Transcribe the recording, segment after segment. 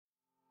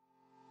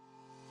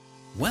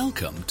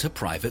Welcome to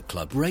Private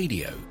Club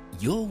Radio,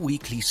 your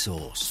weekly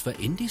source for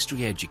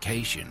industry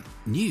education,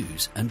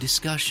 news and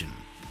discussion.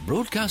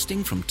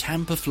 Broadcasting from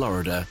Tampa,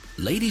 Florida,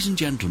 ladies and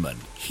gentlemen,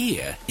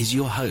 here is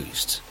your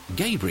host,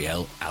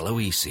 Gabriel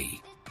Aloisi.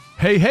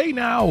 Hey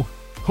now!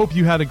 Hope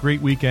you had a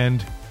great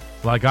weekend.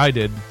 Like I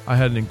did. I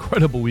had an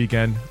incredible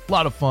weekend. A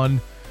lot of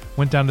fun.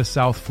 Went down to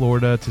South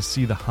Florida to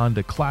see the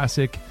Honda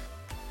Classic.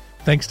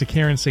 Thanks to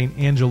Karen St.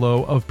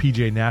 Angelo of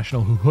PGA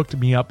National, who hooked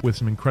me up with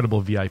some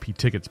incredible VIP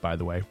tickets, by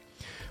the way.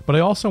 But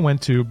I also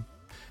went to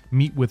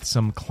meet with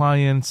some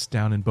clients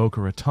down in Boca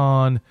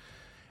Raton.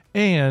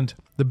 And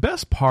the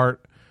best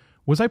part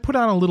was I put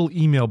out a little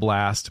email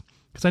blast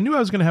because I knew I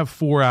was going to have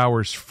 4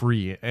 hours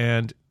free.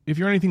 And if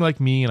you're anything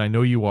like me, and I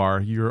know you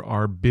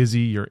are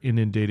busy, you're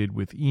inundated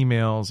with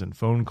emails and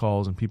phone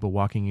calls and people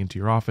walking into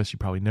your office. You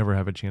probably never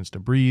have a chance to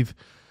breathe.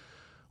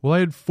 Well, I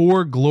had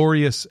 4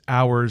 glorious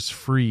hours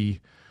free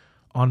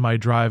on my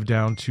drive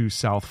down to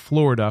South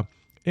Florida.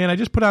 And I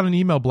just put out an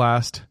email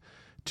blast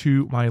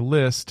to my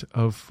list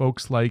of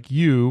folks like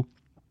you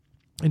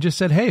and just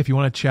said, hey, if you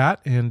want to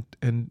chat and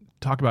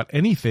talk about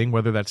anything,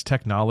 whether that's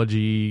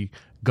technology,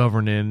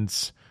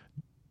 governance,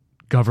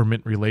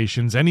 government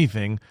relations,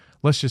 anything,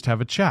 let's just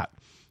have a chat.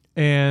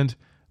 And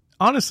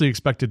honestly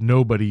expected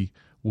nobody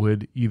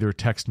would either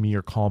text me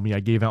or call me.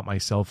 I gave out my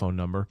cell phone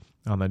number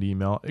on that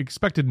email.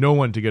 Expected no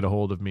one to get a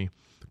hold of me.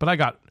 But I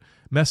got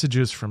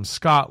messages from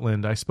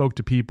Scotland. I spoke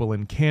to people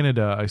in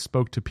Canada. I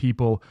spoke to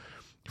people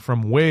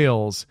from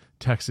Wales,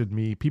 texted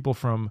me, people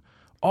from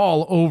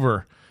all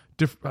over,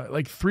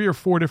 like 3 or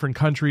 4 different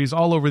countries,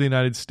 all over the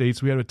United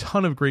States. We had a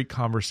ton of great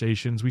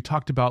conversations. We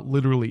talked about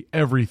literally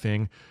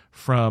everything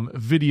from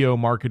video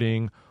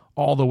marketing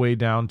all the way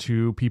down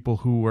to people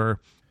who were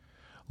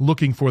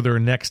looking for their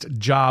next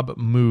job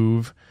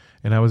move.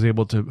 And I was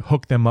able to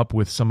hook them up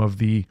with some of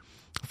the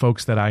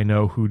folks that I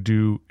know who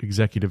do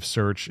executive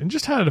search and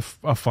just had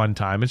a fun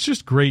time. It's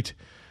just great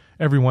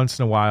every once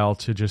in a while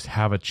to just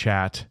have a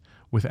chat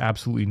with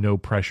absolutely no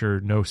pressure,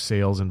 no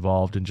sales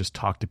involved, and just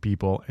talk to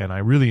people. And I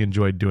really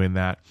enjoyed doing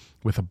that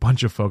with a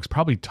bunch of folks,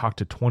 probably talked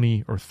to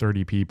 20 or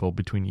 30 people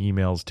between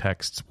emails,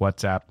 texts,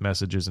 WhatsApp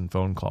messages, and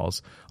phone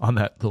calls on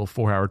that little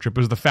 4-hour trip. It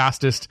was the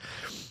fastest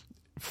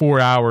 4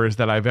 hours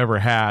that I've ever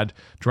had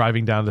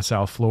driving down to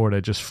South Florida.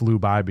 It just flew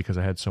by because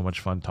I had so much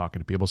fun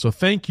talking to people. So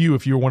thank you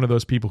if you're one of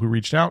those people who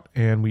reached out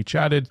and we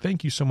chatted.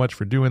 Thank you so much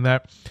for doing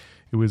that.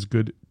 It was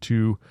good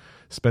to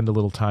spend a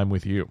little time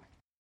with you.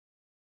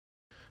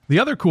 The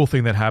other cool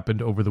thing that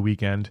happened over the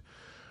weekend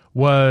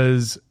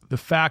was the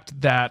fact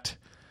that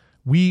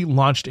we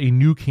launched a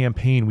new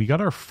campaign. We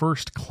got our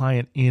first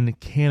client in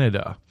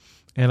Canada,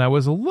 and I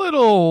was a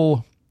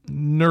little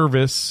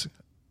nervous,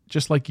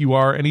 just like you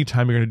are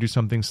anytime you're going to do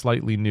something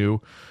slightly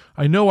new.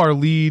 I know our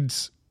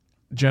leads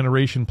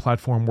generation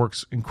platform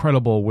works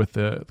incredible with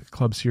the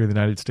clubs here in the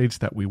United States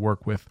that we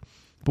work with,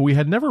 but we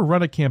had never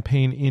run a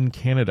campaign in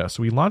Canada.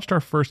 So we launched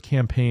our first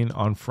campaign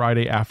on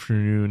Friday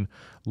afternoon,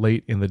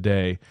 late in the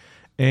day.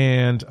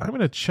 And I'm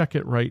going to check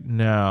it right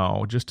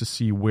now just to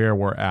see where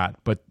we're at.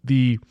 But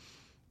it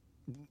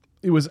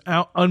was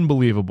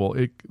unbelievable.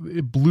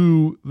 It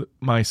blew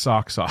my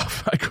socks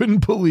off. I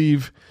couldn't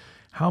believe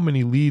how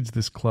many leads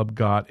this club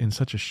got in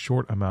such a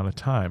short amount of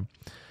time.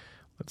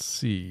 Let's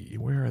see,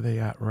 where are they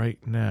at right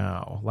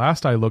now?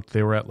 Last I looked,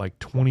 they were at like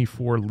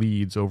 24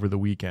 leads over the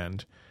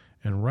weekend.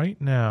 And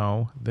right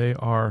now, they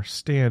are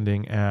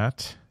standing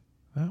at,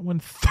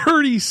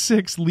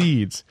 36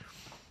 leads.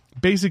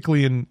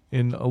 Basically in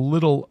a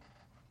little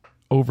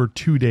over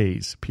 2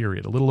 days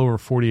period, a little over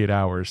 48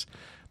 hours,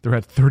 they're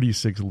at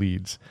 36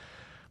 leads.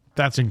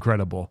 That's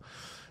incredible.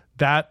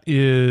 That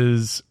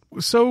is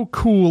so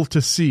cool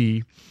to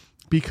see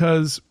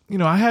because,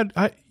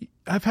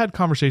 I've had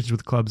conversations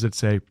with clubs that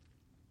say,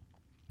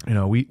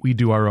 we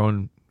do our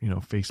own,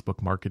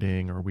 Facebook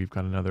marketing, or we've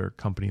got another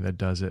company that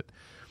does it.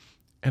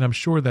 And I'm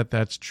sure that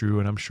that's true.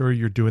 And I'm sure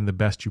you're doing the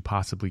best you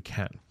possibly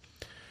can.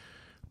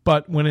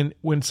 But when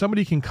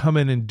somebody can come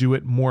in and do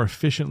it more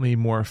efficiently,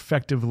 more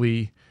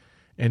effectively,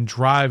 and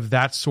drive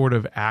that sort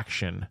of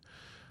action,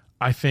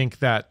 I think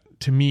that,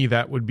 to me,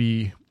 that would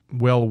be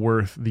well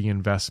worth the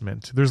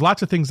investment. There's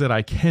lots of things that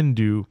I can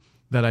do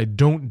that I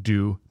don't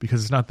do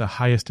because it's not the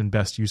highest and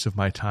best use of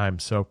my time.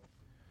 So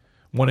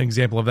one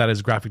example of that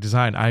is graphic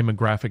design. I'm a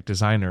graphic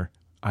designer.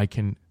 I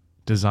can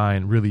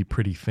design really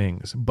pretty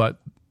things. But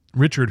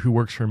Richard, who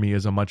works for me,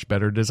 is a much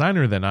better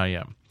designer than I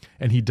am.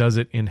 And he does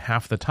it in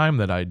half the time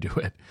that I do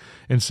it.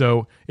 And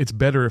so it's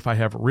better if I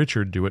have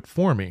Richard do it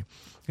for me.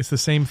 It's the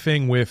same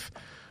thing with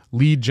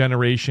lead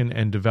generation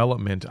and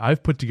development.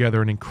 I've put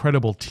together an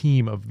incredible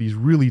team of these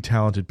really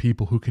talented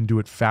people who can do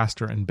it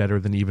faster and better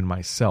than even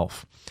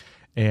myself.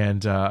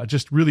 And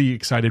just really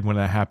excited when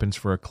that happens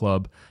for a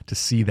club to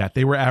see that.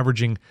 They were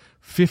averaging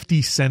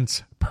 50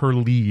 cents per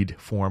lead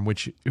form,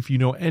 which, if you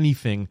know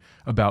anything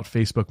about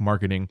Facebook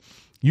marketing,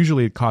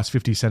 usually it costs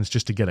 50 cents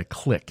just to get a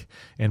click,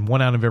 and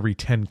 1 out of every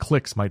 10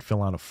 clicks might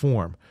fill out a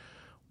form.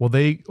 Well,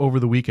 over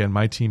the weekend,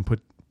 my team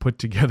put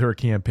together a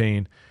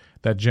campaign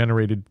that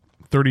generated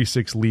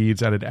 36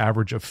 leads at an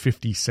average of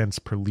 50 cents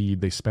per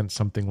lead. They spent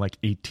something like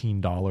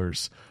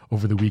 $18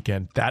 over the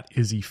weekend. That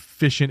is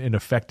efficient and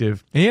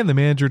effective. And the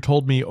manager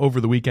told me over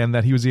the weekend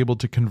that he was able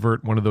to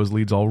convert one of those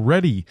leads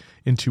already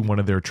into one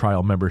of their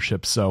trial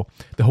memberships. So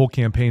the whole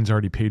campaign's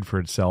already paid for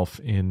itself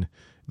in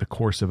the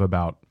course of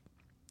about,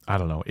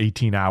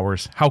 18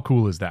 hours. How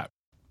cool is that?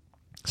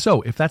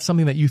 So if that's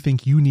something that you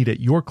think you need at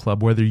your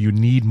club, whether you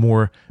need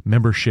more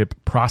membership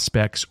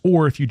prospects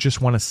or if you just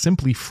want to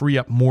simply free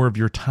up more of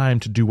your time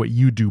to do what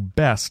you do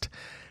best,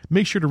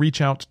 make sure to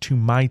reach out to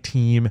my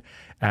team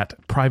at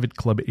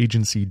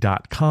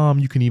privateclubagency.com.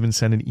 You can even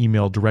send an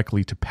email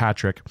directly to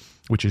Patrick,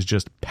 which is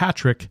just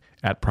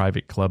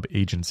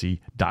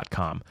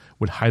patrick@privateclubagency.com.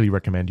 Would highly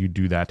recommend you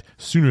do that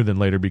sooner than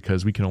later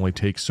because we can only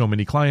take so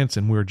many clients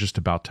and we're just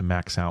about to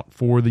max out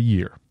for the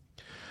year.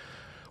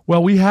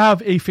 Well, we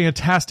have a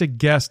fantastic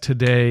guest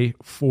today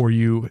for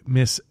you,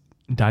 Miss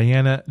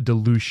Diana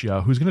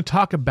DeLucia, who's going to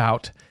talk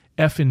about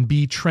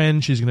F&B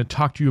trends. She's going to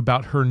talk to you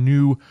about her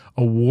new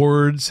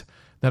awards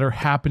that are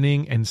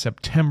happening in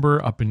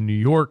September up in New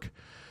York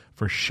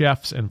for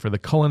chefs and for the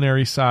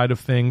culinary side of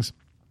things.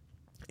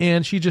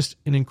 And she's just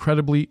an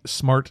incredibly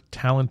smart,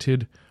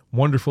 talented,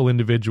 wonderful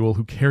individual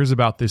who cares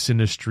about this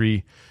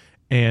industry.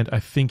 And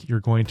I think you're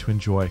going to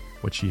enjoy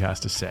what she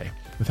has to say.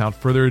 Without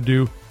further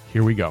ado,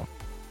 here we go.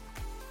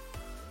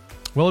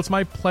 Well, it's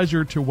my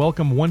pleasure to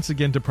welcome once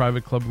again to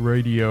Private Club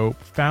Radio,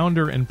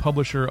 founder and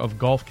publisher of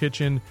Golf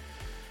Kitchen,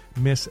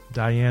 Miss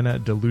Diana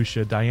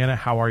DeLucia. Diana,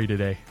 how are you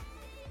today?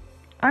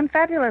 I'm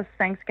fabulous.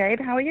 Thanks, Gabe.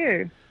 How are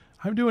you?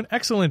 I'm doing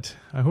excellent.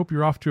 I hope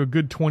you're off to a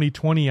good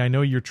 2020. I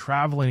know you're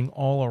traveling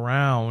all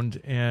around.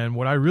 And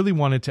what I really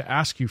wanted to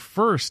ask you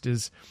first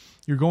is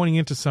you're going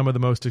into some of the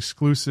most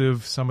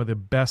exclusive, some of the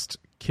best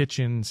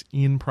kitchens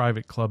in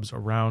private clubs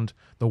around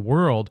the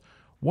world.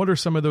 What are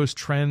some of those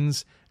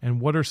trends and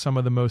what are some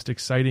of the most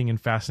exciting and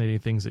fascinating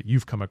things that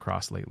you've come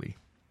across lately?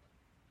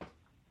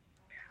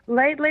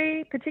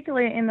 Lately,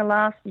 particularly in the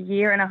last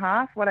year and a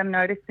half, what I'm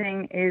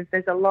noticing is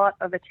there's a lot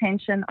of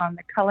attention on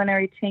the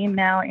culinary team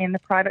now in the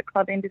private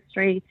club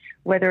industry,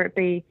 whether it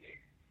be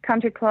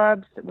country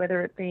clubs,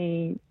 whether it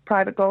be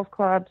private golf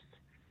clubs.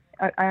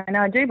 And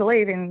I do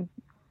believe in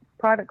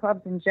private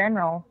clubs in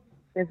general.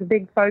 There's a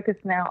big focus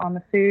now on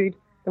the food,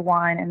 the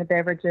wine, and the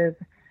beverages.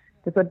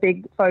 There's a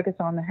big focus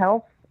on the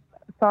health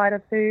side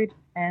of food,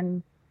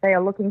 and they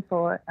are looking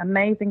for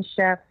amazing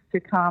chefs to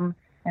come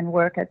and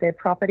work at their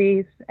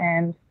properties.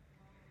 And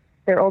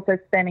they're also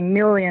spending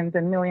millions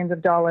and millions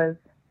of dollars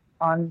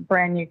on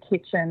brand new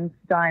kitchens,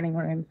 dining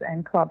rooms,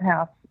 and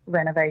clubhouse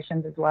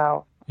renovations as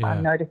well. Yeah.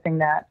 I'm noticing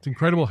that. It's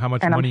incredible how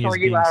much money is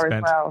being spent.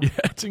 As well. Yeah,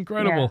 it's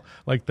incredible.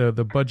 Yeah. Like the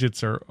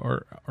budgets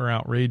are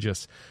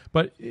outrageous.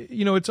 But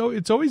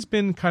it's always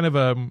been kind of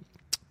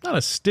not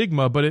a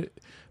stigma, but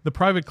the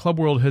private club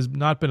world has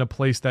not been a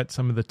place that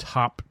some of the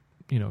top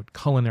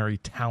culinary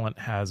talent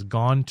has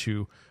gone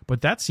to, but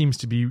that seems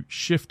to be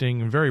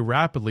shifting very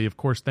rapidly, of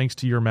course, thanks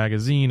to your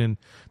magazine and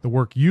the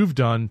work you've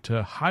done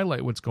to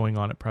highlight what's going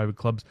on at private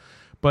clubs.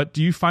 But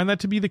do you find that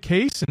to be the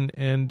case,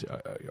 and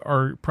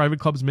are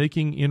private clubs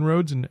making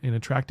inroads in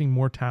attracting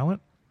more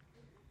talent?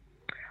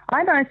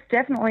 I most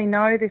definitely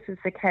know this is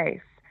the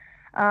case.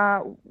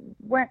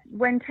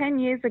 When 10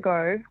 years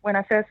ago, when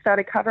I first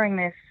started covering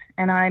this,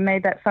 and I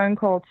made that phone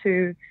call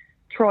to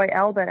Troy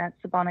Albert at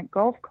Sabonic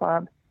Golf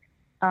Club,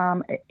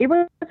 it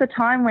was a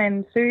time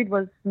when food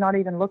was not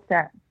even looked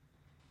at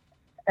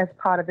as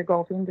part of the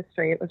golf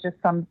industry. It was just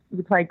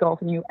you played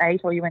golf and you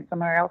ate, or you went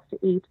somewhere else to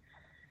eat.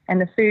 And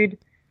the food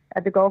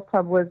at the golf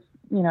club was,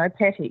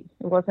 petty.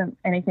 It wasn't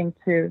anything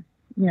to,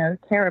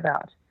 care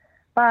about.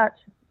 But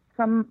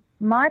from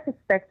my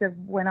perspective,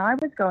 when I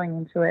was going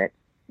into it,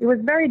 it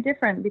was very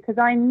different because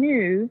I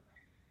knew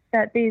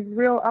that these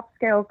real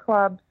upscale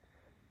clubs,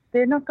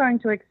 they're not going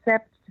to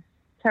accept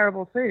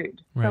terrible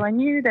food. Right. So I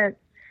knew that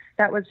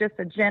was just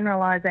a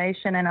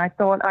generalization, and I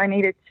thought I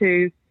needed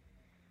to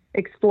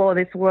explore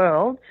this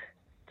world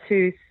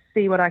to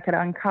see what I could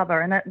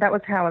uncover, and that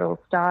was how it all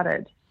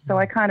started. So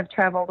I kind of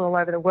traveled all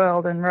over the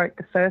world and wrote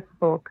the first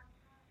book,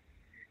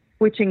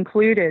 which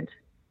included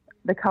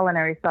the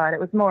culinary side. It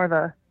was more of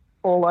a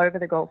all over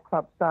the golf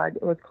club side.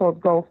 It was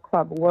called Golf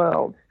Club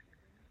World,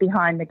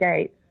 Behind the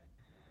Gates.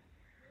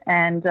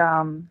 And,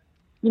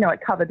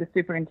 it covered the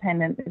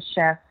superintendent, the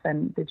chef,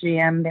 and the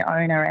GM, the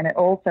owner, and it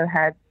also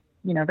had,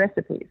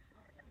 recipes.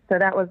 So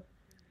that was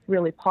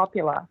really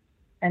popular.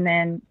 And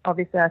then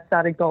obviously I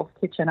started Golf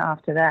Kitchen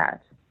after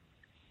that.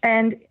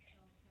 And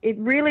it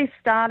really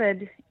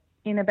started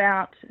in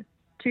about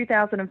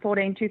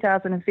 2014,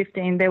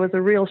 2015. There was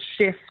a real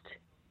shift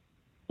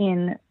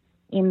in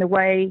the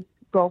way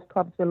golf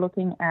clubs were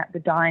looking at the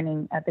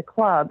dining at the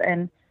club.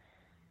 And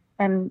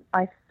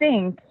I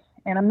think,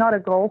 and I'm not a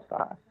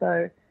golfer,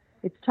 so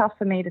it's tough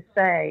for me to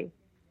say,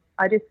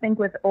 I just think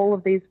with all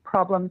of these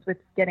problems with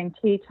getting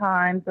tee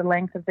times, the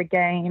length of the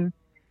game,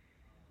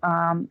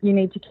 you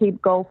need to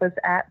keep golfers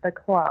at the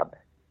club,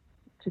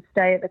 to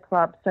stay at the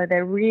club. So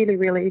they're really,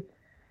 really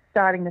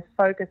starting to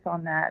focus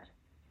on that.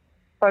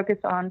 focus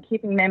on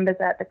keeping members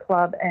at the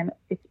club, and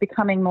it's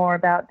becoming more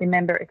about the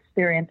member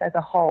experience as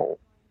a whole.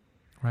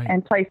 Right.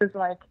 And places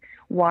like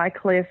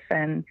Wycliffe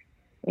and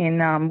in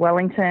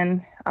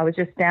Wellington, I was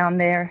just down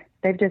there.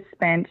 They've just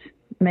spent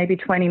maybe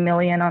 $20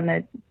 million on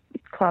the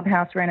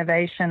clubhouse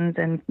renovations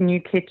and new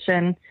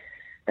kitchen.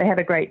 They have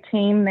a great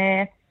team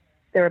there.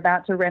 They're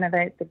about to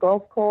renovate the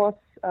golf course.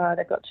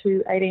 They've got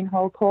 2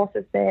 18-hole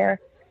courses there.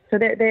 So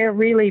they're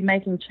really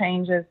making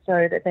changes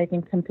so that they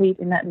can compete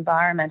in that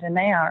environment, and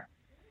they are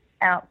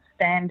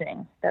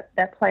outstanding.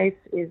 That place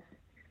is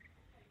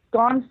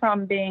gone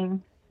from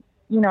being,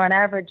 an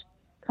average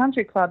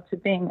country club to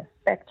being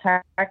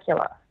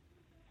spectacular.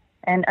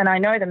 And I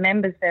know the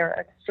members there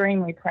are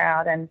extremely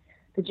proud, and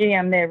the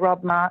GM there,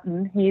 Rob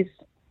Martin,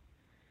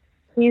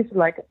 he's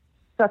like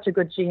such a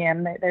good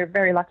GM. They're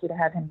very lucky to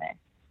have him there.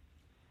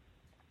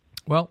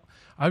 Well,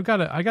 I got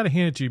to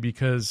hand it to you,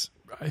 because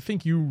I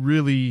think you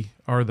really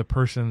are the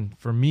person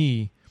for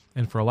me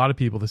and for a lot of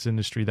people in this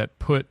industry that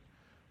put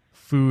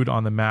food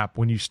on the map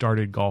when you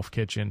started Golf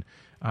Kitchen.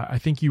 I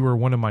think you were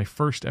one of my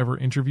first ever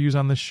interviews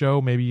on this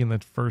show, maybe in the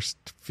first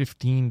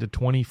 15 to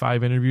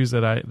 25 interviews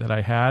that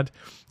I had.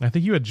 I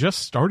think you had just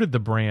started the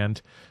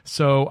brand.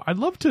 So I'd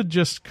love to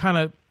just kind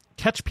of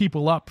catch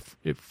people up,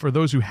 for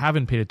those who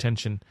haven't paid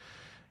attention,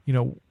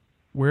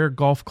 where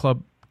Golf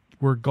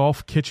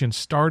Kitchen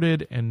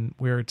started and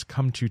where it's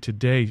come to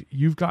today.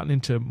 You've gotten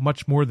into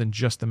much more than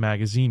just the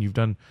magazine. You've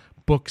done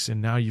books,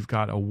 and now you've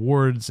got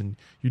awards, and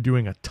you're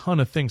doing a ton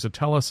of things. So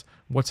tell us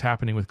what's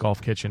happening with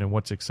Golf Kitchen and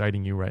what's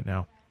exciting you right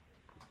now.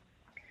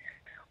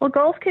 Well,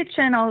 Golf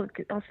Kitchen, I'll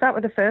start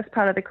with the first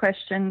part of the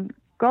question.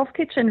 Golf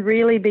Kitchen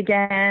really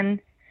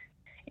began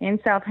in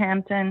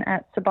Southampton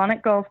at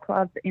Sabonic Golf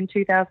Club in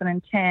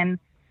 2010.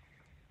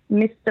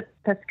 Mr.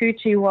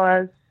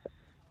 Pascucci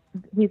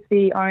he's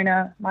the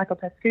owner, Michael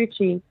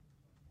Pascucci.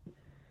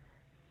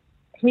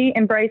 He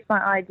embraced my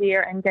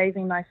idea and gave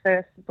me my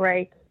first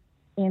break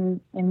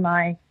in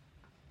my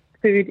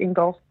food in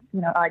golf,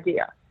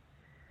 idea.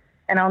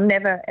 And I'll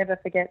never, ever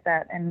forget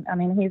that. And I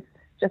mean, he's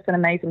just an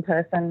amazing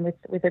person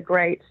with a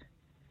great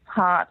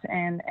heart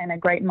and a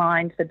great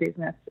mind for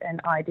business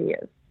and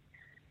ideas.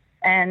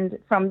 And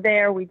from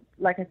there,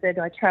 like I said,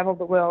 I traveled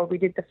the world. We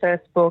did the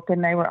first book,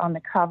 and they were on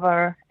the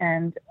cover,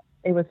 and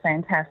it was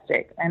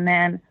fantastic. And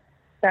then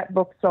that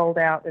book sold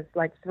out. There's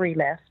like 3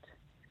 left.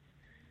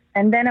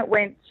 And then it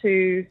went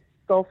to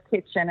Golf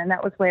Kitchen, and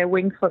that was where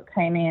Wingfoot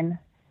came in.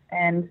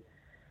 And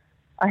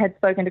I had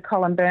spoken to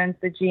Colin Burns,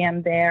 the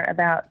GM there,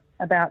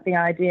 about the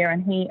idea,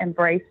 and he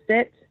embraced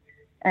it.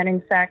 And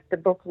in fact, the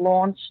book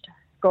launched,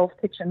 Golf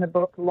Kitchen, the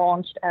book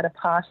launched at a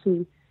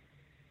party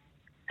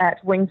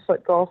at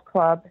Wingfoot Golf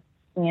Club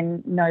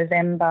in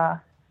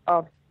November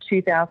of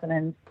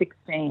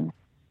 2016.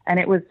 And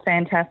it was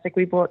fantastic.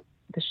 We brought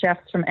the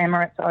chefs from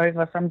Emirates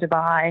over from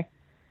Dubai.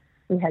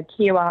 We had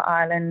Kiawah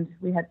Island,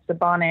 we had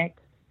Sabonic,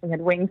 we had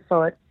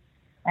Wingfoot,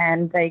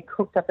 and they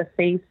cooked up a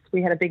feast.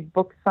 We had a big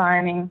book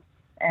signing,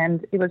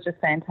 and it was just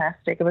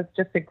fantastic. It was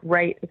just a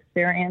great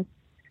experience.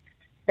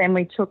 Then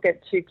we took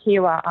it to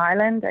Kiawah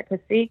Island at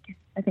Cacique.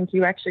 I think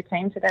you actually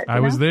came to that dinner. I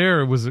was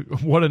there.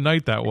 What a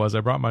night that was.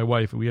 I brought my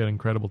wife, and we had an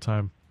incredible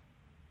time.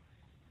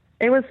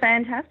 It was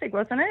fantastic,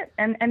 wasn't it?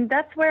 And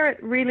that's where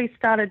it really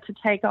started to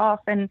take off.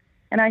 And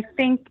I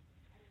think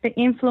the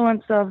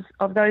influence of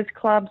those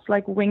clubs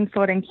like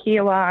Wingfoot and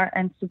Kiawah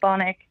and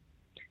Sabonic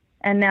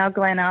and now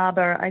Glen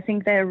Arbor, I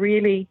think they're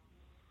really,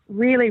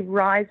 really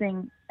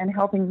rising and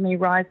helping me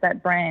rise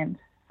that brand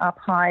up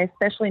high,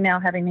 especially now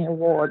having the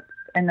awards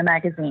and the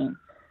magazine.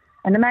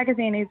 And the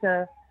magazine is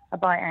a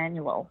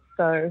biannual,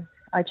 so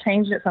I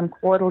changed it from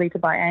quarterly to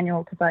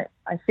biannual because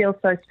I feel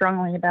so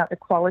strongly about the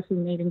quality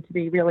needing to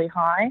be really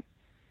high.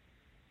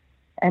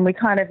 And we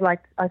kind of I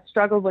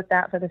struggled with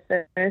that for the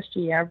first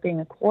year of being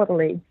a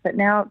quarterly, but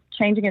now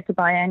changing it to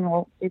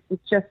biannual, it's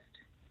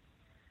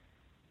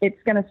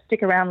going to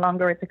stick around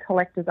longer. It's a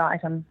collector's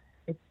item.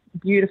 It's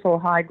beautiful,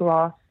 high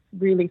gloss,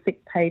 really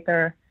thick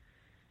paper.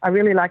 I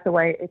really like the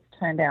way it's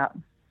turned out.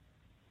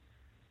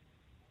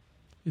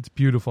 It's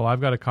beautiful.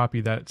 I've got a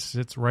copy that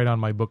sits right on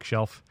my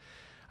bookshelf.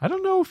 I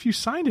don't know if you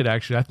signed it,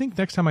 actually. I think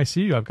next time I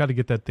see you, I've got to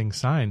get that thing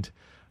signed.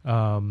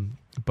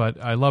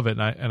 But I love it,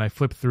 and I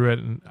flip through it,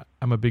 and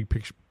I'm a big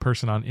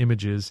person on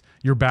images.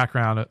 Your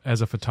background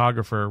as a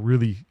photographer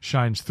really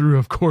shines through,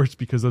 of course,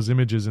 because those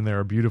images in there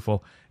are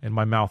beautiful, and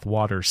my mouth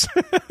waters.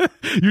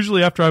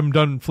 Usually after I'm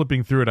done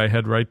flipping through it, I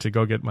head right to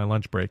go get my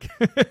lunch break.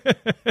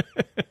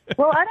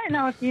 Well, I don't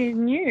know if you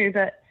knew,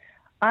 but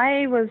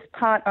I was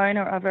part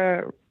owner of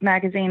a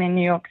magazine in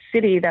New York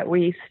City that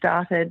we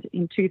started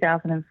in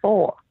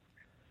 2004.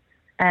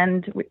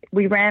 And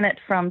we ran it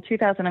from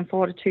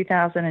 2004 to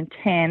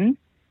 2010,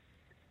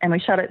 and we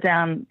shut it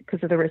down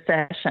because of the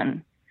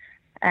recession.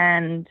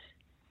 And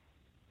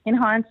in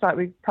hindsight,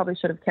 we probably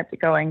should have kept it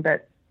going,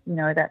 but,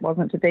 that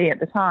wasn't to be at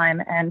the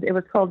time. And it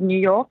was called New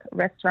York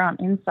Restaurant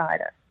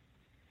Insider.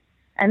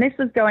 And this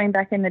was going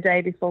back in the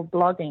day before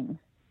blogging.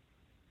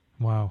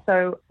 Wow.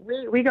 So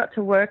we got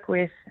to work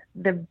with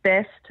the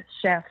best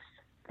chefs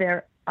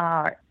there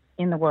are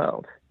in the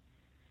world.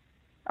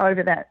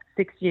 over that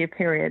 6-year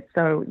period.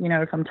 So,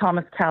 from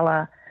Thomas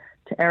Keller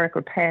to Eric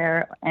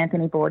Repair,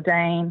 Anthony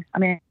Bourdain. I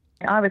mean,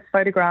 I was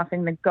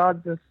photographing the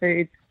gods of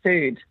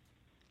food.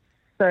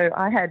 So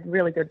I had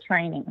really good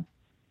training.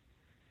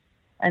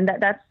 And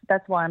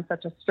that's why I'm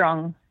such a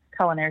strong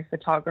culinary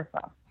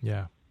photographer.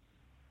 Yeah.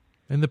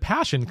 And the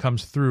passion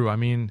comes through. I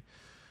mean,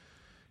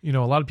 a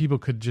lot of people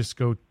could just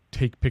go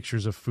take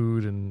pictures of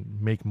food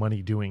and make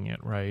money doing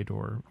it, right?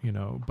 Or,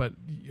 but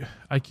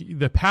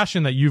the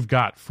passion that you've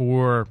got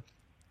for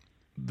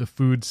the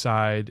food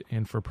side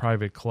and for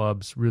private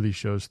clubs really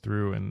shows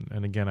through.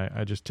 And again,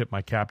 I just tip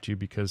my cap to you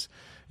because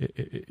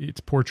it's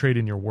portrayed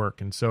in your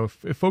work. And so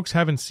if folks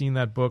haven't seen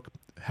that book,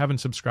 haven't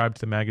subscribed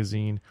to the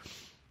magazine,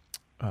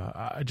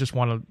 I just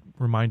want to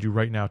remind you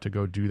right now to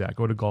go do that.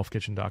 Go to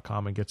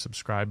golfkitchen.com and get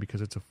subscribed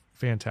because it's a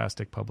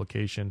fantastic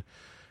publication.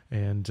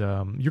 And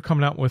you're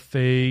coming out with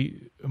a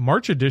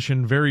March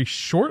edition very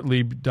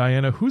shortly.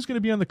 Diana, who's going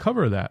to be on the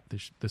cover of that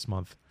this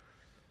month?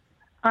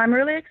 I'm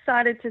really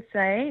excited to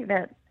say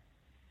that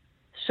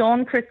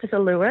Sean Christopher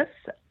Lewis,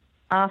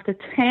 after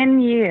 10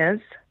 years,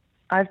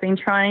 I've been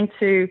trying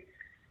to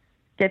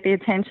get the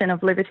attention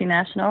of Liberty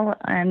National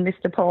and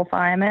Mr. Paul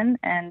Fireman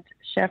and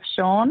Chef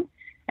Sean.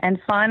 And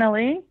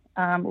finally,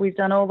 we've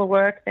done all the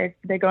work.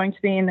 They're going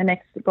to be in the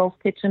next Golf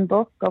Kitchen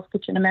book, Golf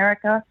Kitchen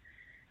America.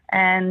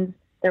 And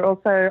they're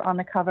also on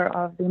the cover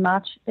of the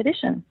March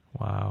edition.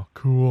 Wow,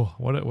 cool!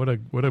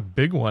 What a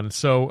big one.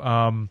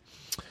 So,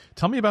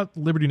 tell me about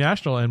Liberty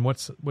National and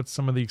what's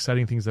some of the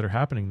exciting things that are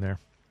happening there.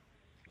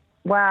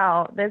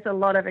 Wow, there's a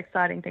lot of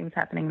exciting things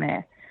happening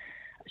there.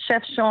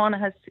 Chef Sean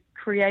has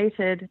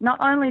created.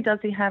 Not only does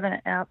he have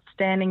an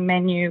outstanding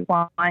menu,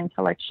 wine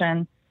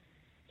collection,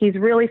 he's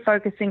really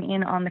focusing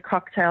in on the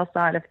cocktail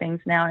side of things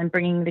now and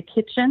bringing the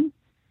kitchen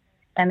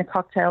and the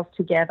cocktails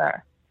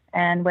together.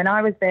 And when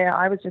I was there,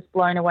 I was just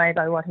blown away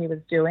by what he was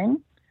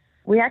doing.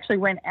 We actually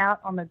went out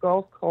on the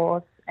golf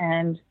course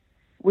and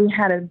we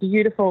had a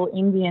beautiful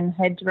Indian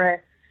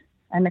headdress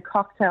and the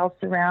cocktails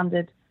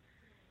surrounded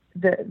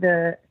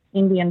the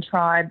Indian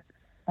tribe.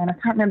 And I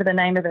can't remember the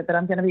name of it, but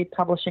I'm going to be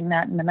publishing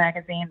that in the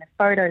magazine. The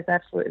photo is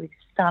absolutely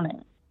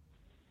stunning.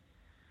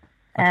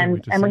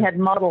 And we had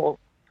models,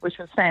 which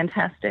was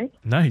fantastic.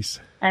 Nice.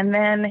 And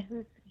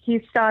then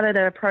he started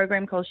a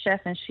program called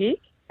Chef and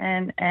Chic,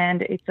 and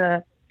it's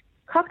a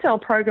cocktail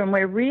program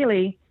where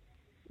really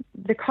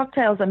the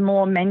cocktails are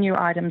more menu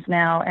items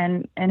now,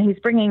 and he's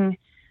bringing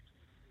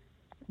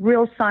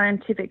real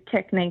scientific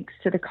techniques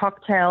to the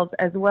cocktails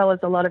as well as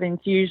a lot of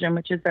infusion,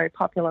 which is very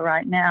popular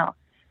right now.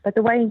 But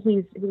the way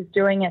he's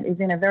doing it is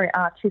in a very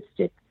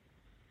artistic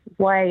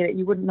way that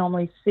you wouldn't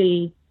normally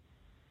see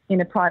in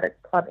the private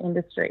club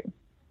industry.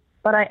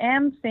 But I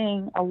am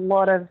seeing a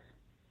lot of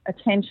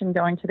attention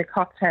going to the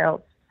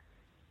cocktails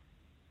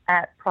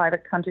at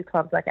private country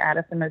clubs like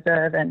Addison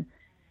Reserve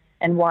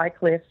and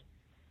Wycliffe,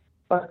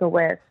 Boca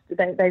West.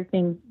 They've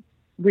been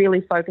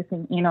really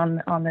focusing in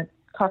on the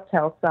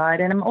cocktail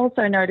side. And I'm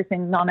also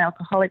noticing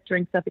non-alcoholic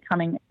drinks are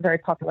becoming very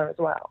popular as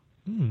well.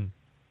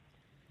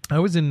 I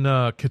was in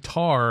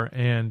Qatar,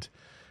 and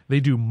they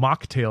do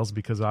mocktails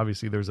because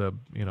obviously there's a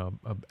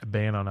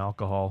ban on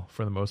alcohol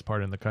for the most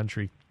part in the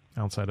country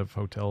outside of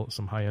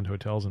some high-end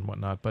hotels and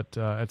whatnot. But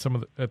at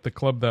the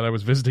club that I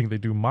was visiting, they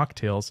do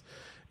mocktails,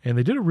 and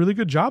they did a really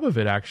good job of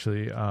it,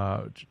 actually.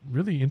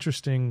 Really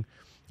interesting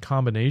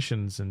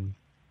combinations, and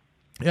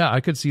yeah, I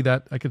could see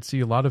that. I could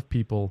see a lot of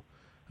people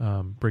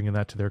bringing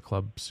that to their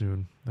club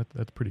soon.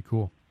 That's pretty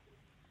cool.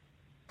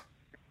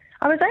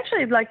 I was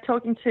actually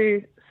talking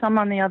to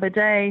someone the other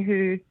day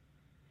who's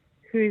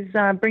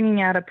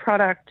bringing out a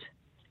product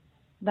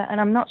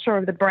and I'm not sure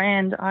of the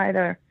brand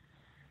either.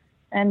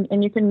 And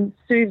you can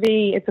sous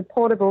vide. It's a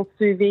portable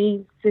sous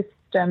vide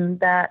system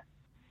that,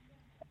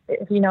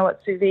 if you know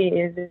what sous vide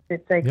is,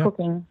 it's a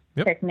cooking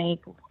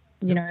technique.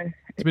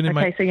 It's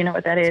been so you know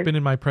what that is. It's been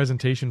in my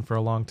presentation for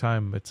a long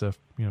time. It's a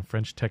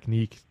French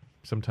technique.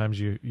 Sometimes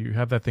you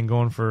have that thing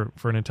going for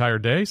an entire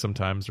day,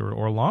 sometimes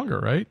or longer,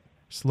 right?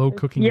 Slow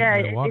cooking in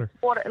the water.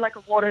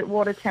 It's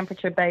water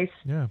temperature based.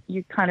 Yeah.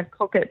 You kind of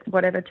cook it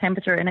whatever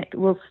temperature, and it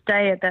will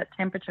stay at that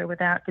temperature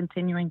without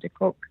continuing to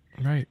cook.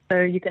 Right.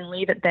 So you can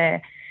leave it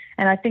there.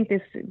 And I think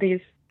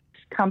this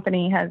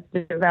company has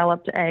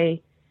developed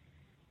a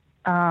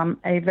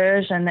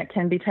version that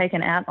can be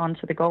taken out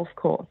onto the golf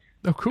course.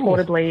 Oh, cool.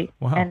 Portably.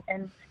 Wow.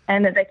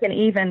 And that they can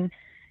even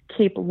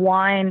keep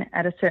wine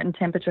at a certain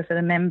temperature for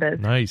the members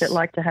that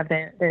like to have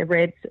their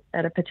reds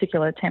at a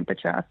particular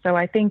temperature. So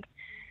I think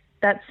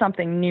that's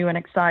something new and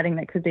exciting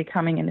that could be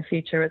coming in the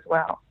future as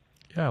well.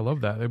 Yeah, I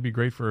love that. That'd be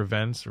great for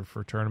events or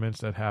for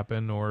tournaments that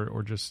happen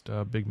or just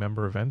big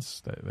member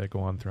events that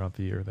go on throughout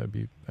the year. That'd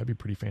be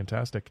pretty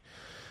fantastic.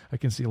 I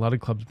can see a lot of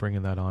clubs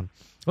bringing that on.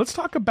 Let's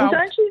talk about...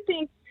 Well, don't you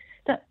think...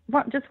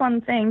 just one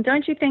thing.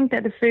 Don't you think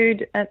that the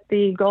food at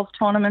the golf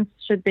tournaments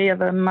should be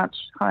of a much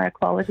higher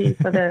quality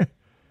for the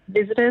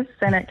visitors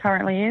than it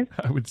currently is?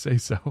 I would say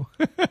so.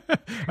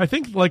 I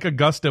think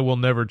Augusta will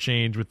never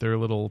change with their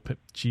little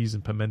cheese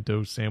and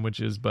pimento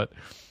sandwiches, but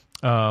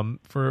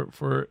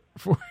for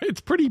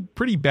it's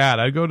pretty bad.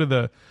 I go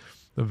to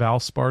the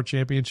Valspar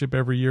Championship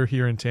every year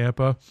here in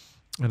Tampa,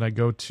 and I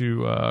go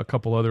to a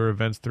couple other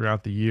events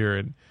throughout the year,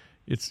 and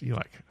it's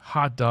like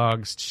hot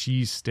dogs,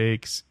 cheese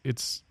steaks.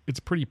 It's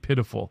pretty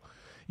pitiful.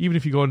 Even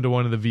if you go into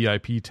one of the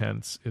VIP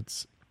tents,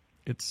 it's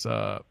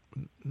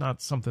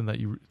not something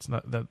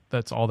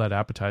that's all that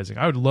appetizing.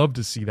 I would love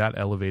to see that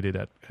elevated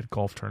at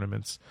golf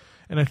tournaments.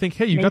 And I think,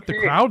 hey, you got the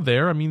crowd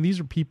there. I mean, these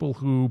are people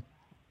who,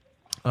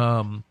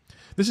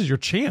 this is your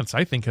chance,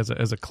 I think,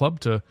 as a club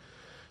to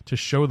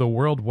show the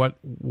world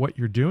what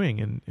you're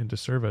doing and to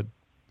serve a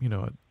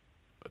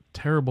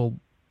terrible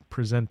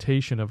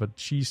presentation of a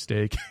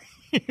cheesesteak.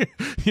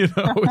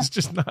 It's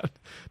just not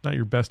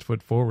your best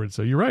foot forward.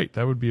 So you're right.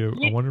 That would be a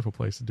wonderful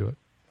place to do it.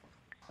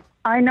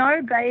 I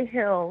know Bay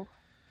Hill.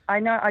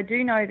 I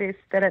do know this,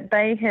 that at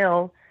Bay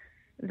Hill,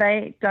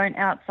 they don't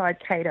outside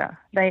cater.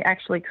 They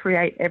actually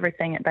create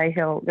everything at Bay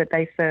Hill that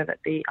they serve at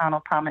the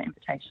Arnold Palmer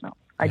Invitational.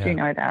 I do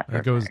know that.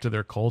 That goes to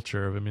their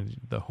culture. I mean,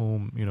 the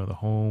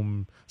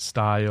home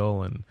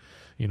style and,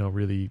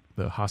 really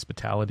the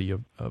hospitality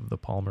of the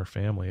Palmer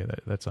family,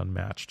 that's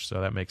unmatched.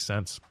 So that makes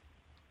sense.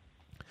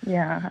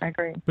 Yeah, I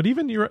agree. But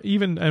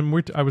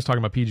I was talking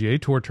about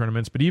PGA Tour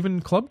tournaments, but even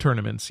club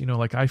tournaments,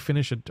 like I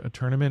finish a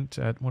tournament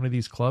at one of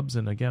these clubs,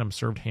 and again, I'm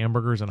served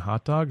hamburgers and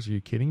hot dogs. Are you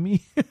kidding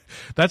me?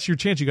 That's your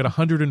chance. You got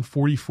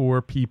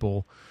 144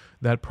 people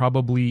that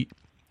probably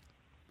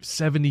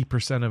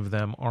 70% of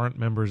them aren't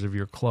members of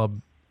your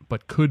club,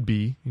 but could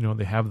be.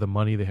 They have the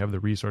money, they have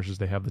the resources,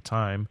 they have the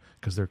time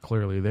because they're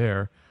clearly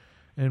there.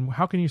 And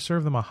how can you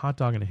serve them a hot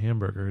dog and a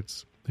hamburger?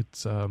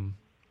 It's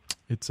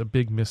a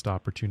big missed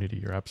opportunity.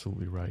 You're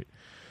absolutely right.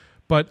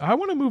 But I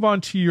want to move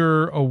on to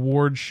your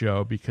award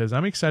show because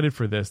I'm excited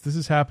for this. This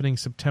is happening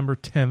September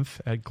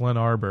 10th at Glen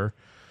Arbor.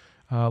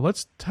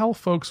 Let's tell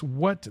folks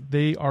what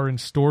they are in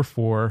store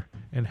for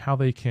and how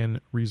they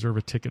can reserve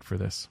a ticket for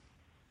this.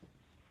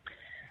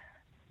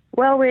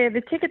 Well,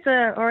 the tickets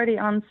are already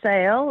on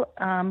sale.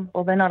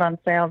 Well, they're not on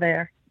sale.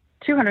 They're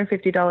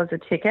 $250 a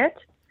ticket.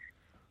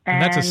 And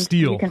that's a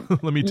steal,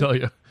 let me tell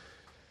you.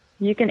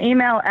 You can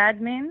email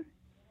admin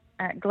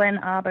at Glen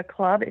Arbor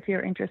Club if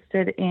you're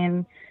interested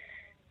in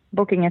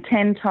booking a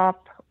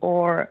 10-top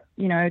or,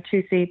 2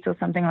 seats or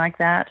something like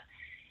that.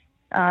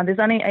 There's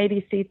only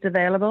 80 seats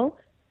available,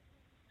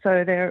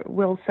 so they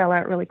will sell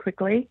out really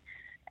quickly.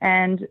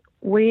 And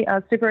we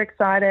are super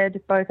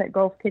excited, both at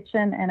Golf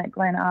Kitchen and at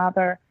Glen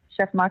Arbor.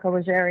 Chef Michael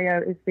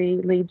Ruggiero is the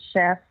lead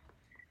chef.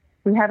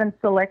 We haven't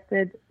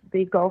selected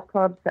the golf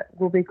clubs that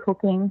will be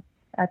cooking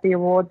at the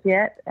awards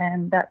yet,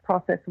 and that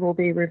process will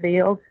be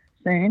revealed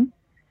soon.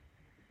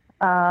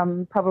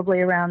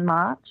 Probably around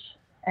March.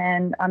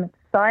 And I'm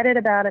excited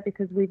about it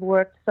because we've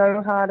worked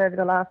so hard over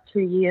the last 2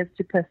 years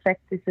to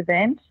perfect this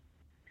event.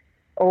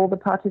 All the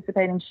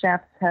participating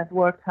chefs have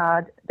worked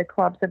hard. The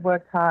clubs have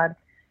worked hard.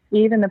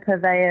 Even the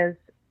purveyors,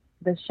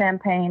 the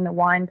champagne, the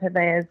wine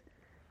purveyors,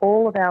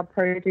 all of our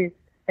produce,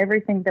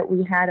 everything that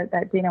we had at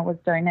that dinner was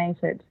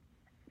donated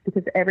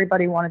because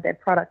everybody wanted their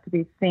product to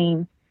be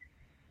seen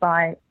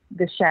by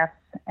the chefs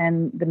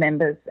and the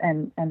members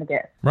and the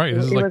guests. Right.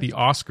 This is like the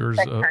Oscars.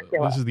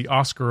 This is the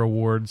Oscar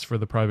Awards for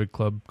the private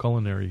club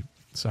culinary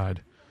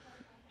side.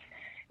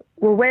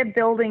 Well, we're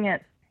building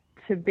it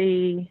to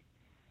be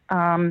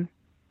an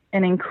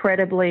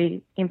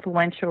incredibly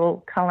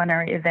influential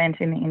culinary event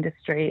in the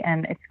industry,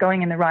 and it's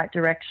going in the right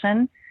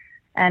direction.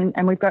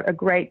 And we've got a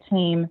great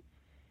team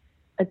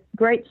of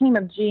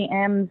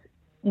GMs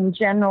in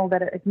general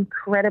that are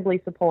incredibly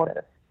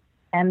supportive,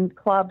 and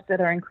clubs that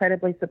are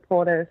incredibly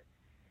supportive,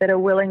 that are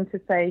willing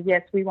to say,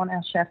 yes, we want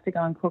our chef to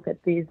go and cook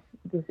at these,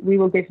 we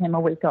will give him a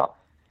week off.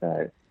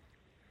 So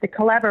the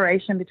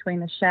collaboration between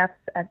the chefs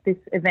at this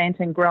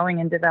event and growing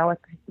and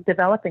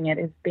developing it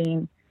has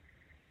been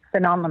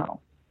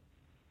phenomenal.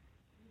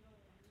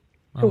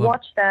 To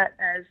watch that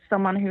as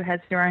someone who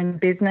has their own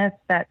business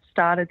that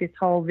started this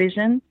whole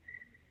vision,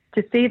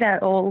 to see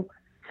that all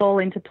fall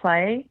into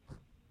play,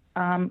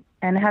 and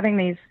having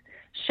these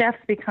chefs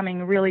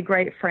becoming really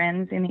great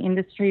friends in the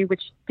industry,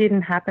 which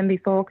didn't happen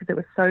before because it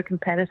was so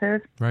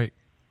competitive. Right.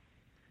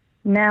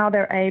 Now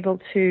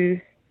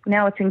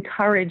it's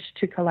encouraged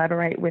to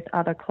collaborate with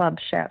other club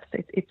chefs.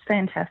 It's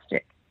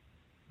fantastic.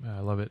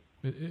 I love it.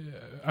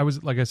 I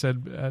was, like I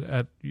said,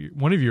 at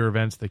one of your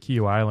events, the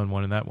Keogh Island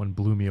one, and that one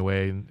blew me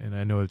away, and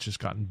I know it's just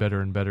gotten better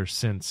and better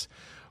since.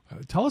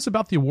 Tell us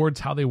about the awards,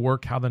 how they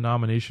work, how the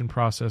nomination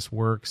process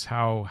works,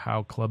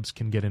 how clubs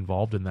can get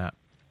involved in that.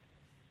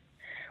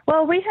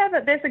 Well,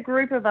 there's a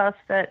group of us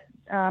that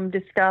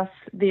discuss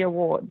the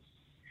awards,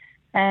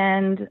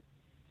 and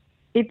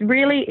it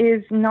really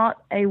is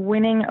not a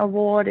winning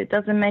award. It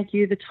doesn't make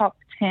you the top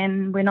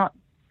 10. We're not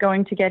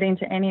going to get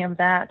into any of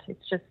that.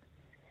 It's just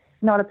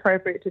not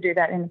appropriate to do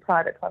that in the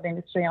private club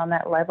industry on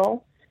that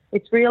level.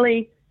 It's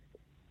really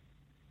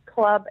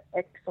club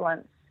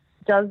excellence.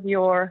 Does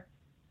your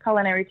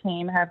culinary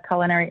team have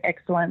culinary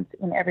excellence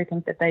in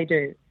everything that they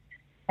do?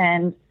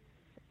 And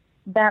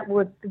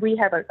we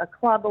have a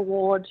club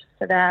award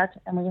for that,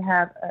 and we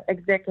have an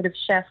executive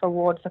chef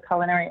award for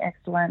culinary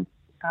excellence,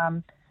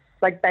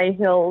 like Bay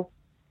Hill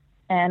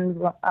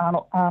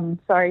and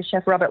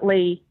Chef Robert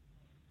Lee,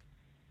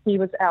 he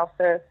was our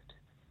first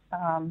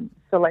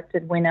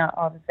selected winner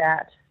of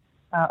that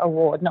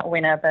award. Not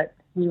winner, but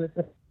he was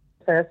the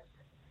first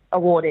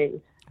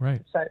awardee,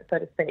 right? So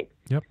to speak.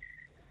 Yep.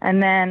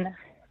 And then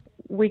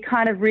we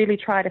kind of really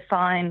try to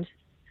find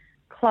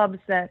clubs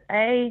that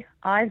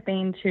I've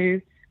been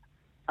to,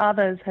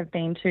 others have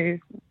been to,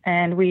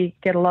 and we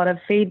get a lot of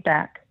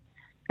feedback,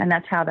 and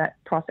that's how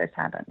that process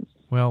happens.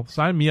 Well,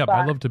 sign me up.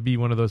 I'd love to be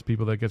one of those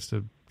people that gets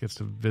to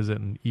visit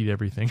and eat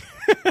everything.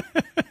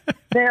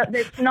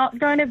 There's not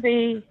going to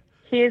be,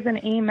 here's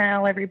an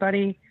email,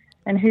 everybody,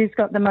 and who's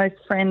got the most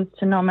friends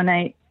to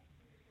nominate.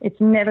 It's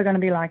never going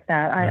to be like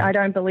that. Right. I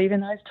don't believe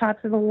in those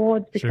types of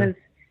awards because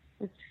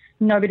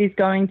nobody's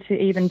going to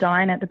even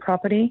dine at the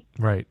property.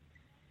 Right.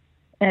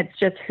 It's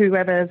just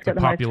whoever's got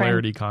the most friends.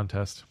 Popularity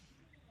contest.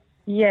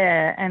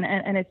 Yeah,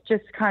 and it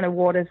just kind of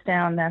waters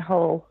down that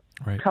whole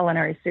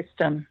culinary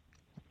system.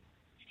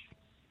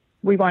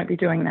 We won't be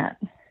doing that.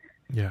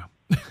 Yeah.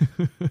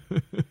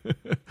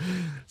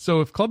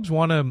 So if clubs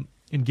want to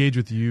engage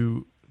with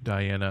you,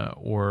 Diana,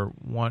 or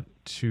want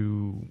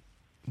to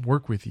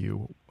work with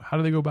you, how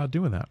do they go about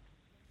doing that?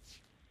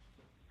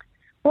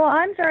 Well,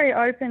 I'm very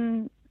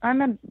open.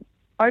 I'm an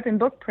open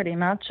book pretty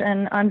much,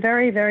 and I'm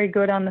very, very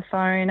good on the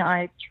phone.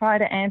 I try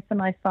to answer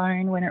my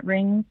phone when it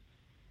rings.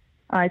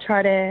 I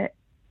try to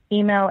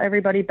email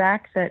everybody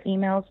back that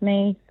emails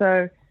me.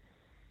 So,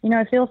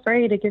 feel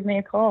free to give me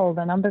a call.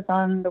 The number's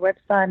on the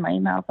website, my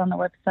email's on the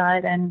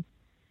website, and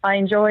I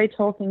enjoy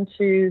talking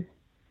to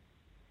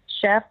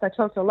chefs. I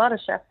talk to a lot of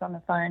chefs on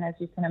the phone, as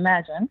you can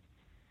imagine,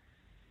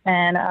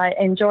 and I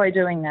enjoy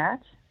doing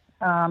that.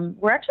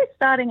 We're actually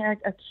starting a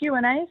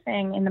Q&A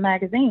thing in the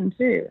magazine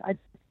too.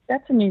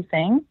 That's a new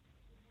thing,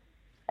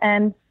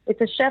 and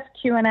it's a chef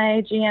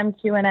Q&A, GM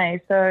Q&A.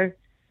 So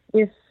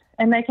they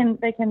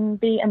can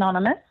be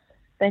anonymous.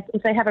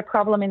 If they have a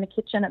problem in the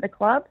kitchen at the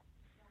club,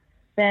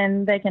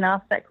 then they can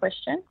ask that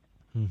question.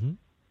 Mm-hmm.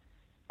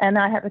 And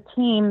I have a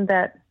team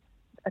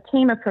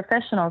of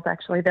professionals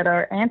actually that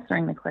are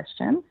answering the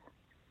questions.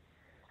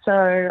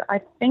 So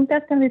I think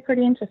that's going to be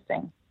pretty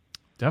interesting.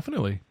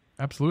 Definitely.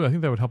 Absolutely. I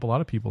think that would help a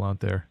lot of people out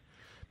there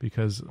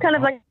because kind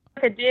of like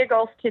a Dear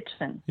Golf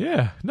Kitchen.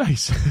 Yeah.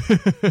 Nice.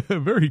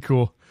 Very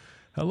cool.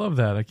 I love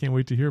that. I can't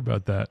wait to hear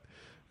about that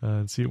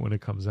and see it when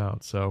it comes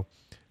out. So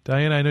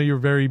Diana, I know you're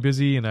very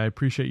busy and I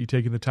appreciate you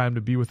taking the time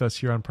to be with us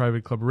here on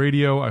Private Club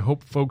Radio. I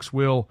hope folks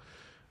will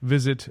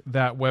visit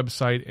that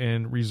website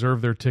and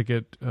reserve their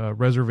ticket,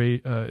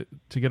 to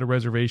get a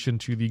reservation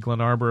to the Glen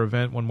Arbor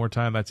event. One more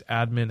time, that's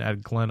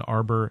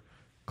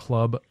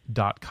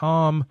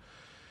admin@glenarborclub.com.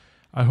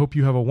 I hope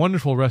you have a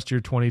wonderful rest of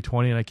your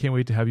 2020, and I can't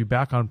wait to have you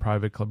back on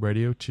Private Club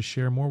Radio to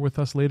share more with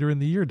us later in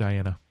the year,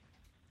 Diana.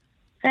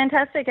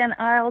 Fantastic, and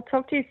I'll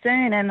talk to you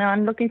soon, and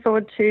I'm looking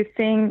forward to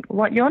seeing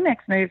what your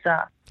next moves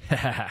are.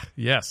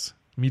 Yes,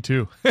 me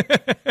too.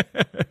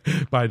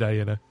 Bye,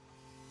 Diana.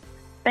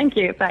 Thank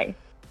you. Bye.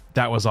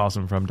 That was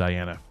awesome from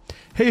Diana.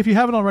 Hey, if you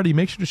haven't already,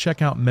 make sure to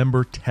check out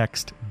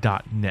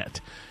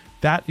membertext.net.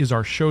 That is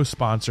our show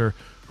sponsor,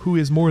 who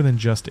is more than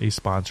just a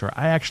sponsor.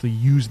 I actually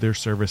use their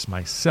service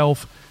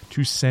myself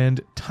to send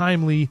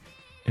timely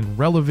and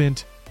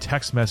relevant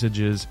text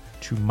messages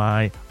to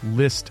my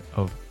list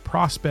of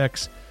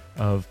prospects,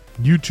 of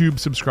YouTube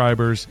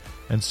subscribers,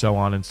 and so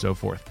on and so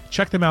forth.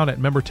 Check them out at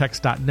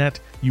membertext.net.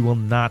 You will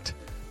not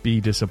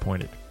be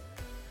disappointed.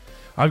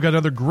 I've got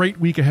another great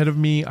week ahead of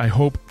me. I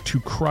hope to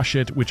crush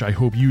it, which I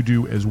hope you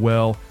do as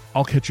well.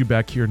 I'll catch you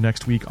back here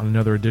next week on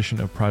another edition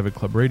of Private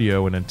Club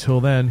Radio. And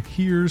until then,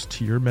 here's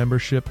to your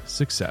membership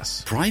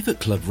success. Private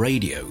Club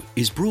Radio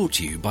is brought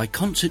to you by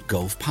Concert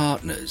Golf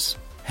Partners,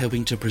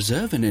 helping to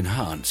preserve and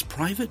enhance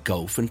private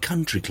golf and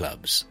country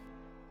clubs.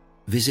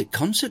 Visit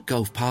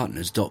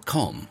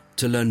concertgolfpartners.com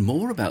to learn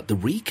more about the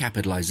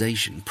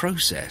recapitalization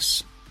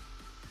process.